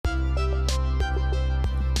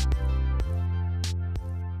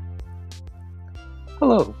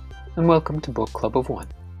Hello, and welcome to Book Club of One.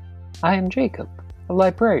 I am Jacob, a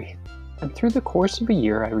librarian, and through the course of a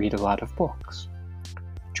year I read a lot of books.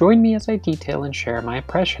 Join me as I detail and share my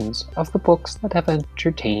impressions of the books that have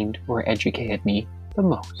entertained or educated me the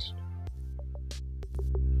most.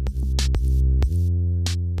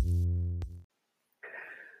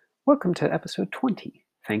 Welcome to episode 20,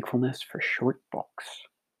 Thankfulness for Short Books.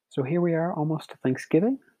 So here we are, almost to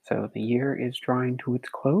Thanksgiving, so the year is drawing to its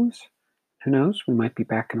close. Who knows, we might be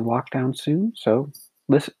back in a lockdown soon, so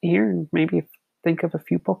listen here and maybe think of a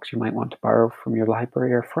few books you might want to borrow from your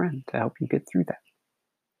library or friend to help you get through that.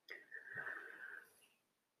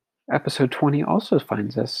 Episode 20 also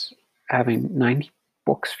finds us having 90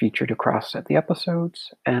 books featured across the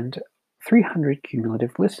episodes and 300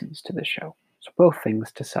 cumulative listens to the show, so both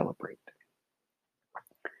things to celebrate.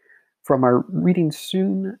 From our Reading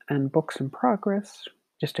Soon and Books in Progress,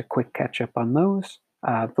 just a quick catch-up on those.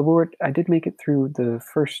 I did make it through the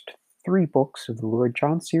first 3 books of the Lord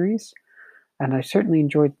John series, and I certainly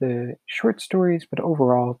enjoyed the short stories, but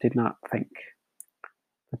overall did not think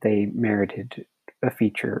that they merited a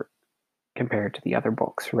feature compared to the other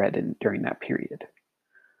books read during that period.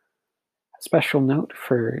 A special note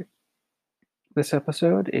for this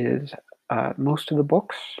episode is most of the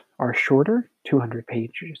books are shorter, 300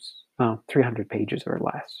 pages or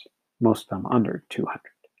less, most of them under 200.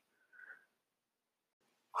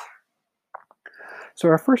 So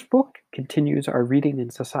our first book continues our reading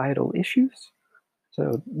and societal issues.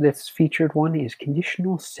 So this featured one is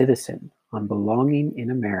Conditional Citizen on Belonging in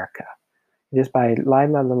America. It is by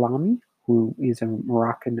Laila Lalami, who is a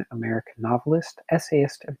Moroccan-American novelist,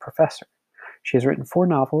 essayist, and professor. She has written 4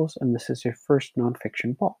 novels, and this is her first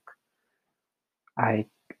nonfiction book. I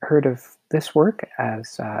heard of this work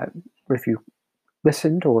as, if you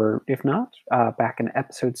listened or if not, back in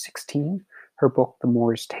episode 16, her book, The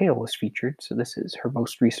Moor's Tale, was featured, so this is her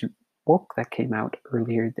most recent book that came out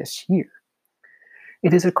earlier this year.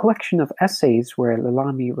 It is a collection of essays where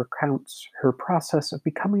Lalami recounts her process of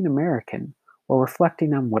becoming American while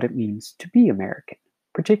reflecting on what it means to be American,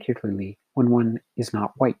 particularly when one is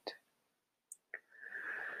not white.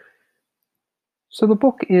 So the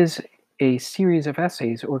book is a series of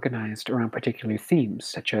essays organized around particular themes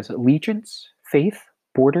such as allegiance, faith,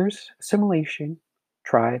 borders, assimilation,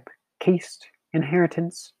 tribe, caste,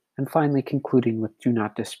 inheritance, and finally concluding with Do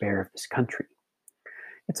Not Despair of This Country.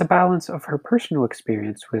 It's a balance of her personal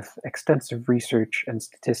experience with extensive research and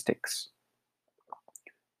statistics.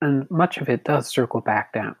 And much of it does circle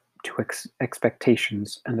back down to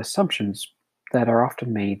expectations and assumptions that are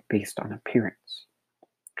often made based on appearance.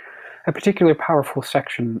 A particularly powerful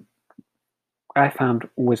section I found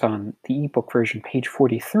was on the ebook version, page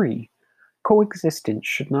 43. Coexistence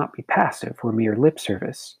should not be passive or mere lip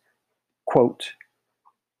service. Quote,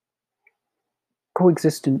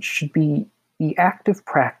 coexistence should be the active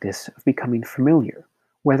practice of becoming familiar,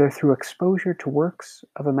 whether through exposure to works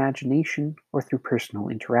of imagination or through personal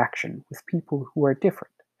interaction with people who are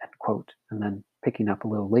different, end quote. And then picking up a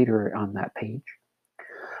little later on that page.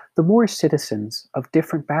 The more citizens of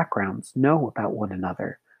different backgrounds know about one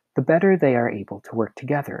another, the better they are able to work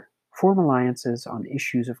together, form alliances on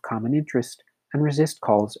issues of common interest, and resist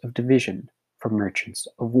calls of division from merchants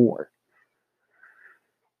of war.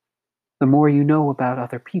 The more you know about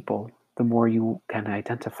other people, the more you can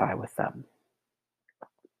identify with them.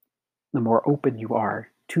 The more open you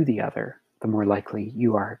are to the other, the more likely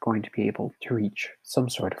you are going to be able to reach some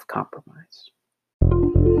sort of compromise.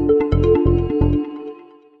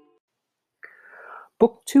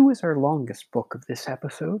 Book 2 is our longest book of this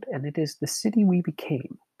episode, and it is The City We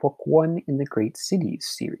Became, Book 1 in the Great Cities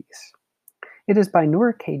series. It is by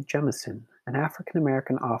Nora K. Jemisin, an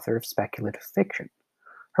African-American author of speculative fiction.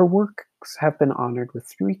 Her works have been honored with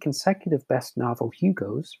 3 consecutive Best Novel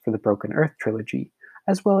Hugos for the Broken Earth trilogy,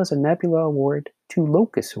 as well as a Nebula Award, 2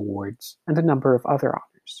 Locus Awards, and a number of other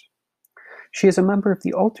honors. She is a member of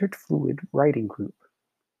the Altered Fluid writing group,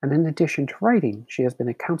 and in addition to writing, she has been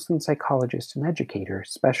a counseling psychologist and educator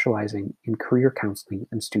specializing in career counseling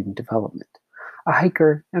and student development, a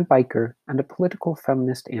hiker and biker, and a political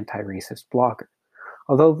feminist anti-racist blogger.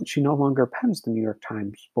 Although she no longer pens the New York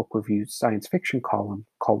Times Book Review's science fiction column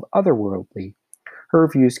called Otherworldly, her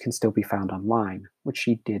reviews can still be found online, which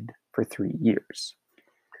she did for 3 years.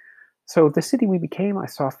 So The City We Became I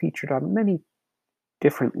saw featured on many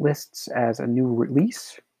different lists as a new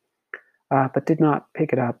release, but did not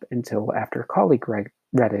pick it up until after a colleague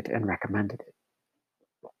read it and recommended it.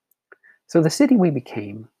 So The City We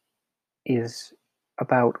Became is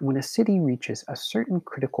about when a city reaches a certain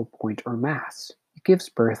critical point or mass, it gives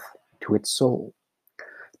birth to its soul.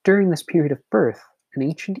 During this period of birth, an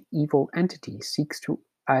ancient evil entity seeks to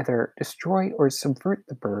either destroy or subvert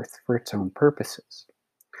the birth for its own purposes.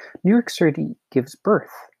 New York City gives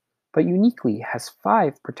birth, but uniquely has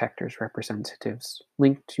 5 protectors representatives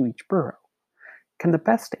linked to each borough. Can the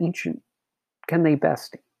best ancient can they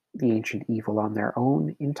best the ancient evil on their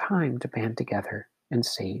own in time to band together and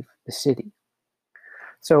save the city?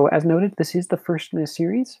 So, as noted, this is the first in a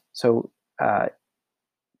series, so uh,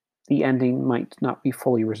 the ending might not be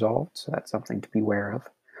fully resolved, so that's something to be aware of.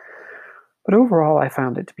 But overall, I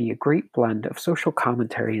found it to be a great blend of social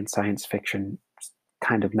commentary and science fiction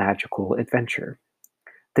kind of magical adventure.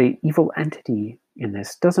 The evil entity in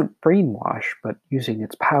this doesn't brainwash, but using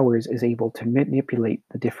its powers is able to manipulate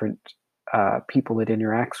the different people it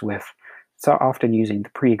interacts with, so often using the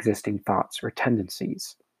pre-existing thoughts or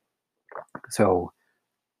tendencies. So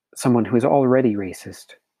someone who is already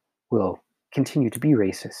racist will continue to be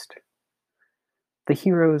racist. The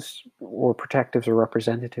heroes or protectives or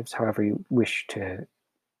representatives, however you wish to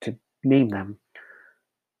name them,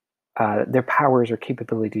 their powers or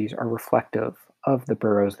capabilities are reflective of the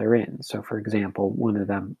boroughs they're in. So, for example, one of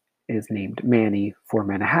them is named Manny for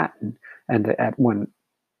Manhattan, and at one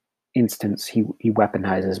instance, he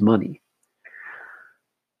weaponizes money.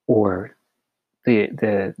 Or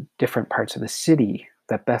the different parts of the city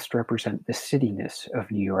that best represent the cityness of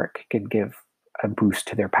New York can give a boost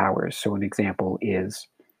to their powers. So, an example is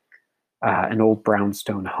an old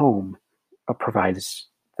brownstone home provides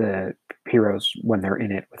the heroes when they're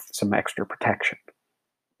in it with some extra protection.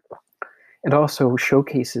 It also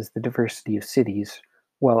showcases the diversity of cities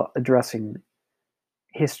while addressing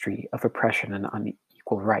history of oppression and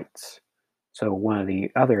unequal rights. So one of the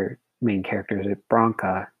other main characters,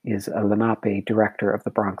 Branca, is a Lenape director of the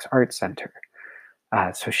Bronx Art Center.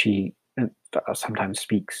 So she sometimes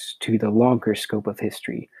speaks to the longer scope of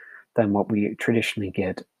history than what we traditionally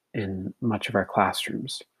get in much of our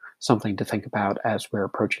classrooms. Something to think about as we're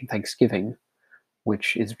approaching Thanksgiving,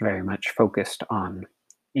 which is very much focused on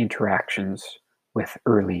interactions with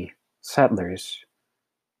early settlers,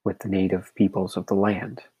 with the native peoples of the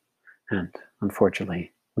land. And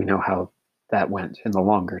unfortunately, we know how that went in the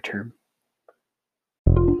longer term.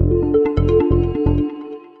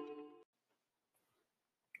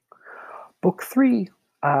 Book 3,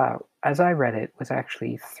 as I read it, was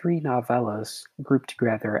actually 3 novellas grouped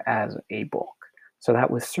together as a book. So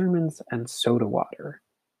that was Sermons and Soda Water.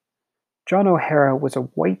 John O'Hara was a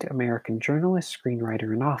white American journalist,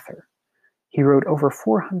 screenwriter, and author. He wrote over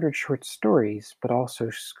 400 short stories, but also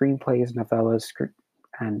screenplays, novellas,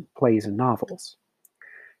 and plays and novels.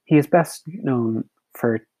 He is best known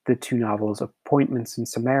for the 2 novels Appointments in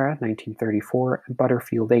Samara, 1934, and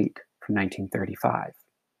Butterfield 8 from 1935.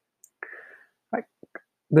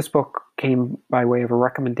 This book came by way of a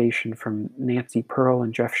recommendation from Nancy Pearl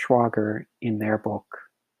and Jeff Schwager in their book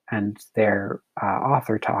and their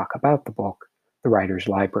author talk about the book, The Writer's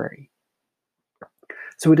Library.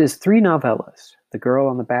 So it is 3 novellas: The Girl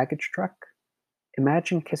on the Baggage Truck,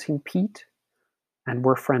 Imagine Kissing Pete, and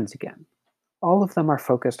We're Friends Again. All of them are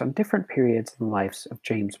focused on different periods in the lives of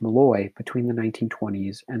James Malloy between the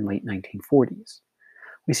 1920s and late 1940s.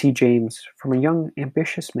 We see James from a young,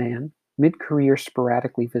 ambitious man, mid-career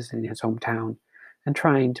sporadically visiting his hometown and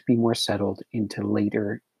trying to be more settled into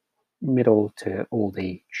later middle to old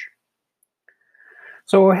age.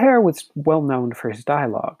 So O'Hara was well known for his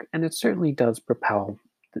dialogue, and it certainly does propel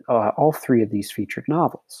all 3 of these featured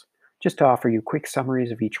novels. Just to offer you quick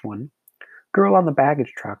summaries of each one, Girl on the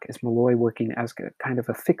Baggage Truck is Malloy working as kind of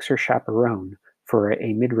a fixer chaperone for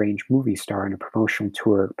a mid-range movie star on a promotional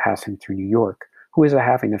tour passing through New York, who is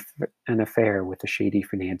having an affair with a shady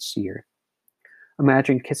financier.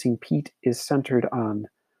 Imagine Kissing Pete is centered on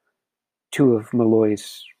 2 of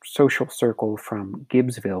Malloy's social circle from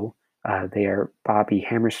Gibbsville. They are Bobby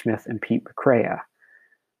Hammersmith and Pete McCrea.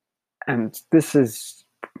 And this is,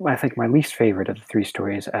 I think, my least favorite of the 3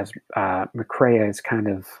 stories, as McCrea is kind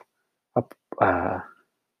of a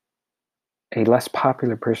less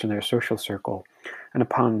popular person in their social circle, and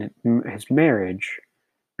upon his marriage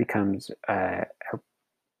becomes a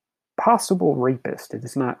possible rapist. It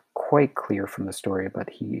is not quite clear from the story, but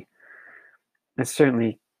he is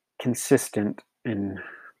certainly consistent in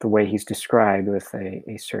the way he's described with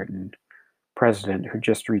a certain president who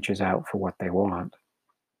just reaches out for what they want.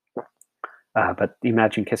 But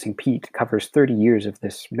Imagine Kissing Pete covers 30 years of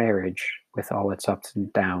this marriage with all its ups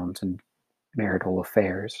and downs and marital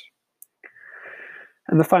affairs.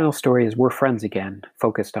 And the final story is We're Friends Again,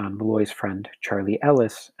 focused on Malloy's friend Charlie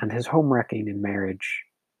Ellis and his home-wrecking and marriage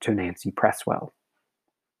to Nancy Presswell,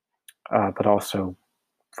 but also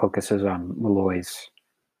focuses on Malloy's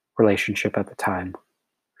relationship at the time.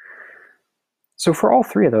 So for all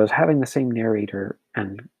three of those, having the same narrator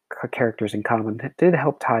and characters in common did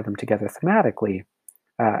help tie them together thematically,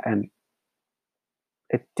 and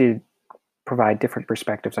it did provide different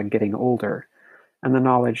perspectives on getting older and the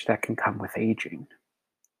knowledge that can come with aging.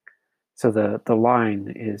 So the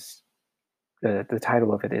line is the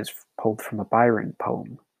title of it is pulled from a Byron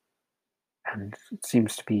poem, and it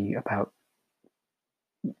seems to be about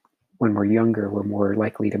when we're younger, we're more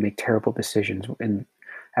likely to make terrible decisions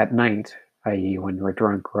at night, i.e., when we're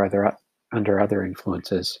drunk or under other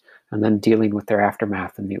influences, and then dealing with their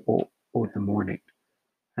aftermath in the morning,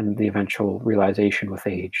 and the eventual realization with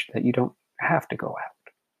age that you don't have to go out.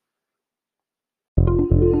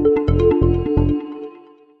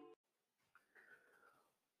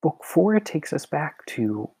 Book 4 takes us back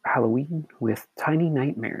to Halloween with Tiny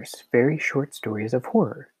Nightmares, very short stories of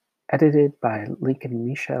horror, edited by Lincoln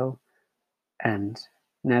Michel and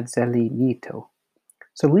Nadzeli Nito.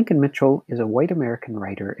 So Lincoln Mitchell is a white American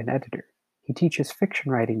writer and editor. He teaches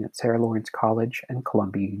fiction writing at Sarah Lawrence College and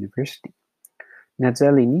Columbia University.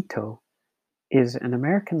 Nadzeli Nito is an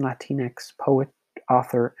American Latinx poet,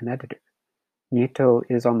 author, and editor. Nieto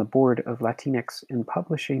is on the board of Latinx in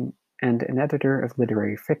Publishing and an editor of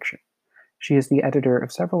literary fiction. She is the editor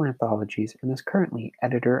of several anthologies and is currently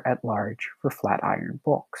editor-at-large for Flatiron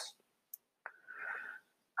Books.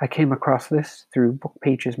 I came across this through Book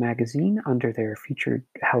Pages magazine under their featured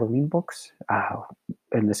Halloween books,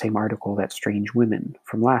 in the same article that Strange Women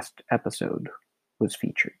from last episode was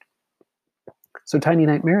featured. So Tiny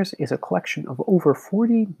Nightmares is a collection of over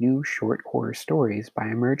 40 new short horror stories by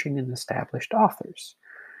emerging and established authors.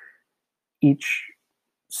 Each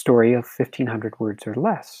story of 1,500 words or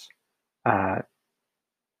less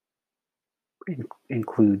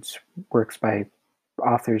includes works by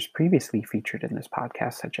authors previously featured in this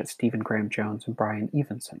podcast, such as Stephen Graham Jones and Brian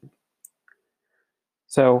Evenson.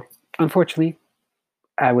 So, unfortunately,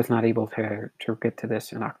 I was not able to get to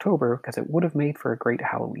this in October because it would have made for a great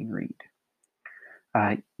Halloween read.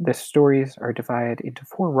 The stories are divided into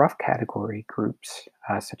 4 rough category groups,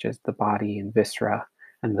 such as the body and viscera,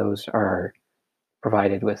 and those are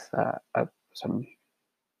provided with some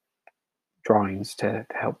drawings to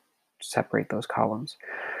help separate those columns.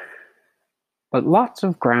 But lots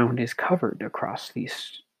of ground is covered across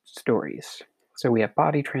these stories. So we have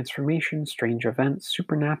body transformation, strange events,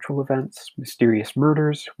 supernatural events, mysterious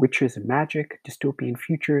murders, witches and magic, dystopian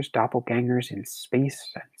futures, doppelgangers in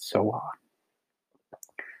space, and so on.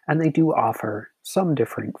 And they do offer some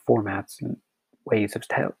different formats and ways of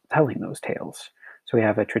telling those tales. So we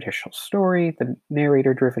have a traditional story, the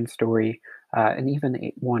narrator-driven story, and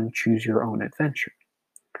even one choose-your-own adventure.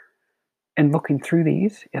 And looking through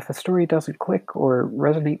these, if a story doesn't click or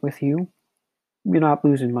resonate with you, you're not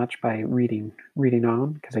losing much by reading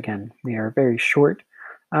on, because again, they are very short.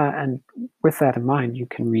 And with that in mind, you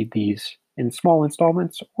can read these in small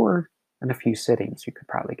installments or in a few sittings. You could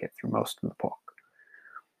probably get through most of the book.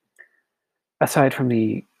 Aside from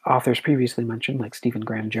the authors previously mentioned, like Stephen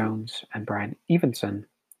Graham Jones and Brian Evenson,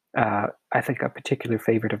 I think a particular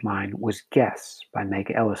favorite of mine was Guess by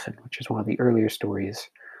Meg Ellison, which is one of the earlier stories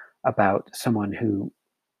about someone who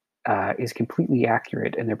is completely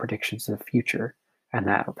accurate in their predictions of the future, and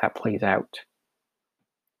that plays out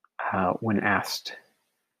when asked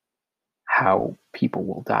how people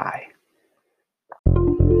will die.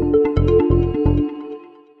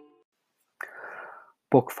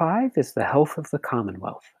 Book 5 is The Health of the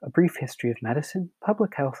Commonwealth, A Brief History of Medicine,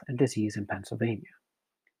 Public Health, and Disease in Pennsylvania.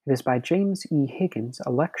 It is by James E. Higgins,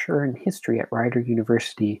 a lecturer in history at Rider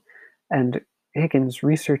University, and Higgins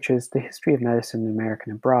researches the history of medicine in America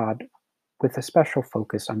and abroad with a special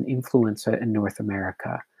focus on influenza in North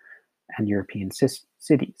America and European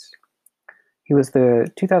cities. He was the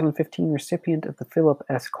 2015 recipient of the Philip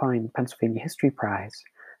S. Klein Pennsylvania History Prize,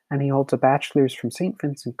 and he holds a bachelor's from St.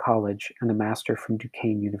 Vincent College and a master from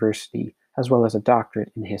Duquesne University, as well as a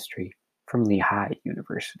doctorate in history from Lehigh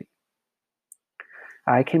University.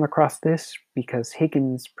 I came across this because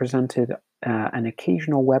Higgins presented an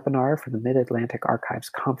occasional webinar for the Mid-Atlantic Archives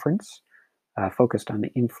Conference focused on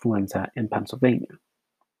influenza in Pennsylvania.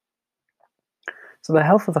 So The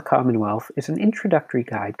Health of the Commonwealth is an introductory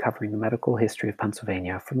guide covering the medical history of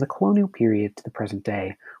Pennsylvania from the colonial period to the present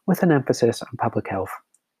day, with an emphasis on public health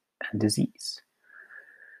and disease.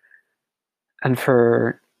 And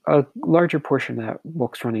for a larger portion of that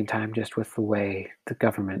book's running time, just with the way the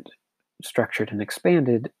government structured and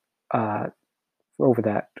expanded over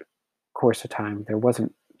that course of time, there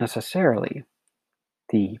wasn't necessarily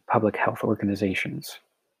the public health organizations.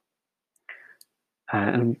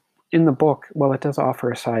 And in the book, while it does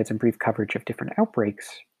offer asides and brief coverage of different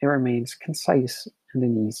outbreaks, it remains concise and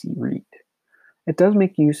an easy read. It does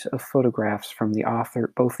make use of photographs from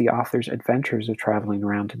both the author's adventures of traveling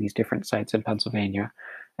around to these different sites in Pennsylvania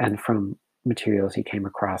and from materials he came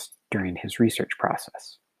across during his research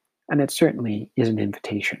process. And it certainly is an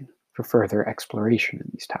invitation for further exploration in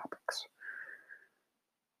these topics.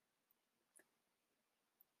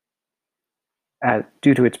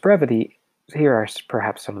 Due to its brevity, here are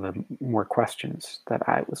perhaps some of the more questions that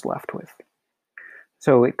I was left with.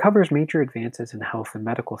 So it covers major advances in health and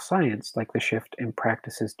medical science, like the shift in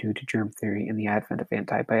practices due to germ theory and the advent of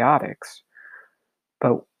antibiotics,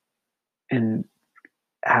 but in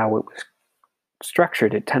how it was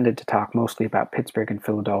structured, it tended to talk mostly about Pittsburgh and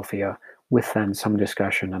Philadelphia, with then some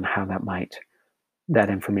discussion on how that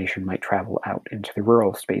information might travel out into the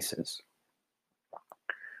rural spaces.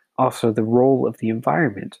 Also, the role of the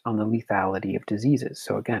environment on the lethality of diseases.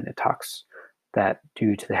 So again, it talks that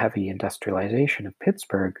due to the heavy industrialization of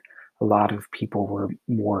Pittsburgh, a lot of people were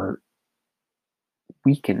more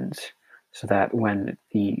weakened, so that when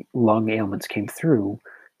the lung ailments came through,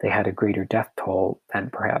 they had a greater death toll than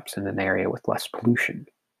perhaps in an area with less pollution.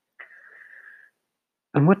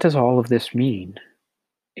 And what does all of this mean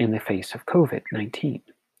in the face of COVID-19?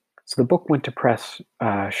 So the book went to press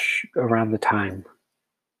around the time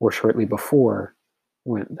or shortly before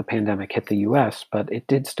when the pandemic hit the US, but it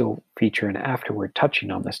did still feature an afterword touching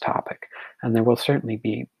on this topic, and there will certainly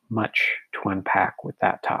be much to unpack with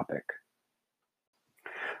that topic.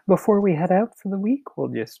 Before we head out for the week, we'll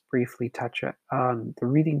just briefly touch on the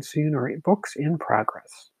reading soon or books in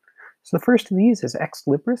progress. So the first of these is Ex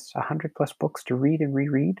Libris, 100 plus books to read and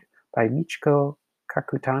reread by Michiko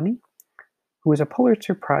Kakutani, who is a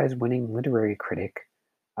Pulitzer Prize winning literary critic.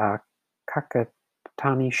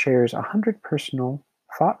 Kakutani shares 100 personal,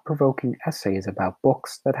 thought-provoking essays about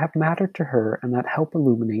books that have mattered to her and that help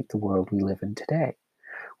illuminate the world we live in today,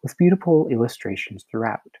 with beautiful illustrations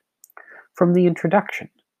throughout. From the introduction,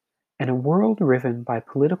 in a world riven by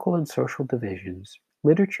political and social divisions,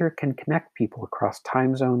 literature can connect people across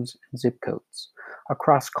time zones and zip codes,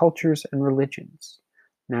 across cultures and religions,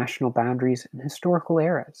 national boundaries and historical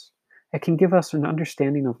eras. It can give us an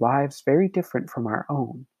understanding of lives very different from our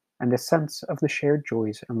own, and a sense of the shared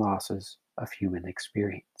joys and losses of human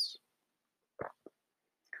experience.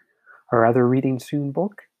 Our other reading soon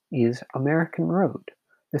book is American Road,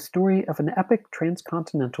 the story of an epic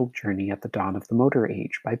transcontinental journey at the dawn of the motor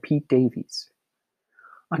age by Pete Davies.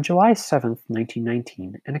 On July 7,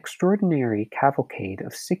 1919, an extraordinary cavalcade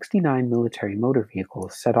of 69 military motor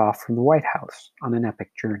vehicles set off from the White House on an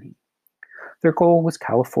epic journey. Their goal was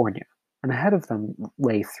California, and ahead of them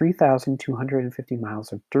lay 3,250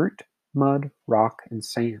 miles of dirt, mud, rock, and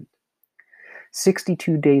sand.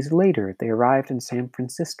 62 days later, they arrived in San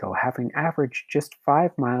Francisco, having averaged just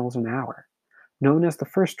 5 miles an hour. Known as the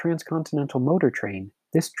first transcontinental motor train,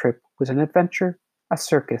 this trip was an adventure, a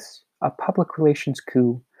circus, a public relations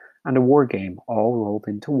coup, and a war game all rolled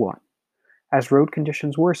into one. As road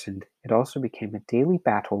conditions worsened, it also became a daily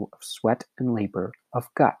battle of sweat and labor, of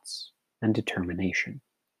guts and determination.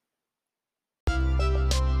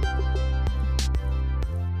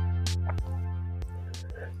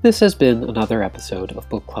 This has been another episode of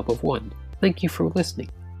Book Club of One. Thank you for listening.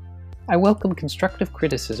 I welcome constructive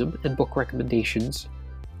criticism and book recommendations,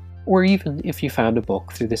 or even if you found a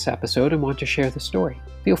book through this episode and want to share the story,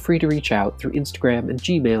 feel free to reach out through Instagram and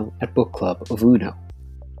Gmail at Book Club of Uno.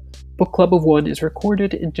 Book Club of One is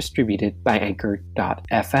recorded and distributed by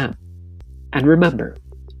Anchor.fm. And remember,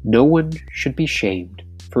 no one should be shamed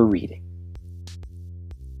for reading.